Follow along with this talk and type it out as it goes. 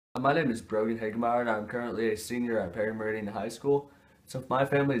My name is Brogan Hagemeier, and I'm currently a senior at Perry Meridian High School. So my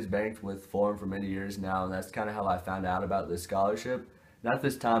family is banked with Forum for many years now, and that's kind of how I found out about this scholarship. And at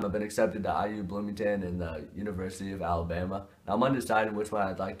this time, I've been accepted to IU Bloomington and the University of Alabama. Now, I'm undecided which one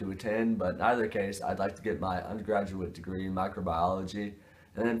I'd like to attend, but in either case, I'd like to get my undergraduate degree in microbiology,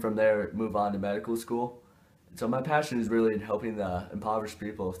 and then from there, move on to medical school. So my passion is really in helping the impoverished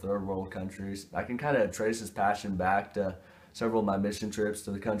people of third world countries. I can kind of trace this passion back to several of my mission trips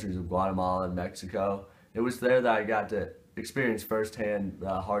to the countries of Guatemala and Mexico. It was there that I got to experience firsthand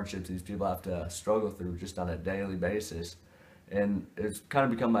the hardships these people have to struggle through just on a daily basis. And it's kind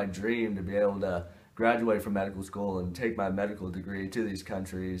of become my dream to be able to graduate from medical school and take my medical degree to these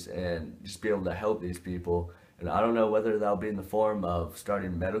countries and just be able to help these people. And I don't know whether that'll be in the form of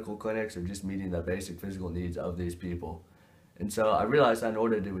starting medical clinics or just meeting the basic physical needs of these people. And so I realized that in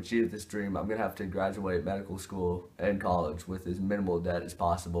order to achieve this dream, I'm going to have to graduate medical school and college with as minimal debt as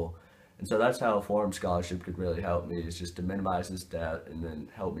possible. And so that's how a foreign scholarship could really help me, is just to minimize this debt and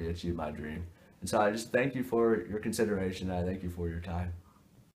then help me achieve my dream. And so I just thank you for your consideration, and I thank you for your time.